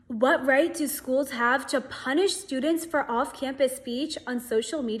What right do schools have to punish students for off-campus speech on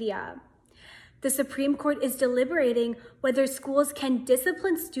social media? The Supreme Court is deliberating whether schools can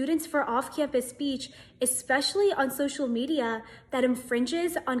discipline students for off-campus speech, especially on social media, that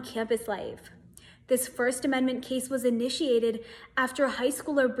infringes on campus life. This First Amendment case was initiated after high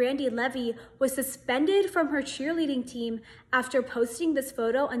schooler Brandy Levy was suspended from her cheerleading team after posting this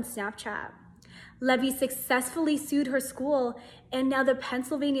photo on Snapchat. Levy successfully sued her school, and now the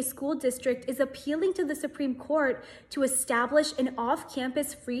Pennsylvania School District is appealing to the Supreme Court to establish an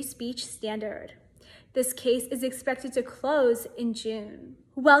off-campus free speech standard. This case is expected to close in June.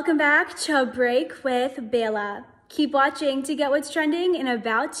 Welcome back to Break with Bela. Keep watching to get what's trending in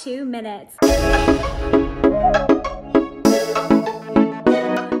about 2 minutes.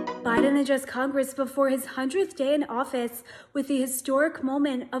 Biden addressed Congress before his 100th day in office with the historic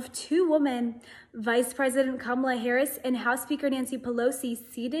moment of two women, Vice President Kamala Harris and House Speaker Nancy Pelosi,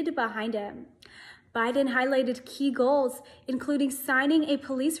 seated behind him. Biden highlighted key goals, including signing a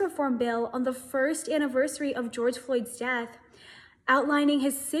police reform bill on the first anniversary of George Floyd's death, outlining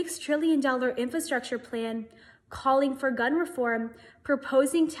his $6 trillion infrastructure plan, calling for gun reform,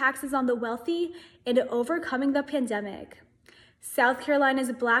 proposing taxes on the wealthy, and overcoming the pandemic. South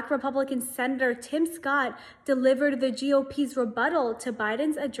Carolina's Black Republican Senator Tim Scott delivered the GOP's rebuttal to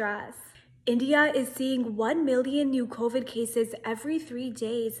Biden's address. India is seeing 1 million new COVID cases every 3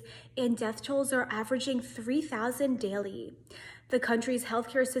 days, and death tolls are averaging 3,000 daily. The country's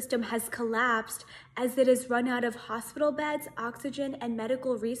healthcare system has collapsed as it has run out of hospital beds, oxygen, and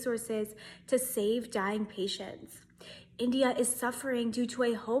medical resources to save dying patients. India is suffering due to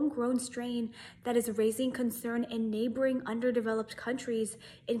a homegrown strain that is raising concern in neighboring underdeveloped countries,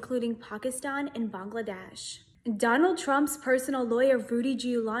 including Pakistan and Bangladesh. Donald Trump's personal lawyer, Rudy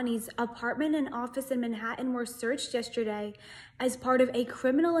Giuliani's apartment and office in Manhattan were searched yesterday as part of a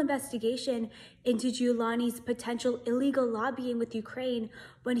criminal investigation into Giuliani's potential illegal lobbying with Ukraine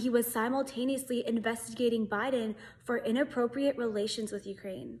when he was simultaneously investigating Biden for inappropriate relations with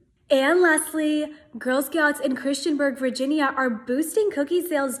Ukraine. And lastly, Girl Scouts in Christiansburg, Virginia are boosting cookie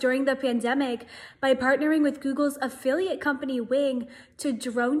sales during the pandemic by partnering with Google's affiliate company Wing to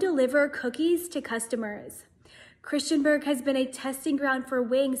drone deliver cookies to customers. Christiansburg has been a testing ground for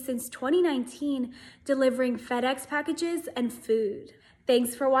Wing since 2019, delivering FedEx packages and food.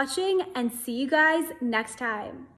 Thanks for watching, and see you guys next time.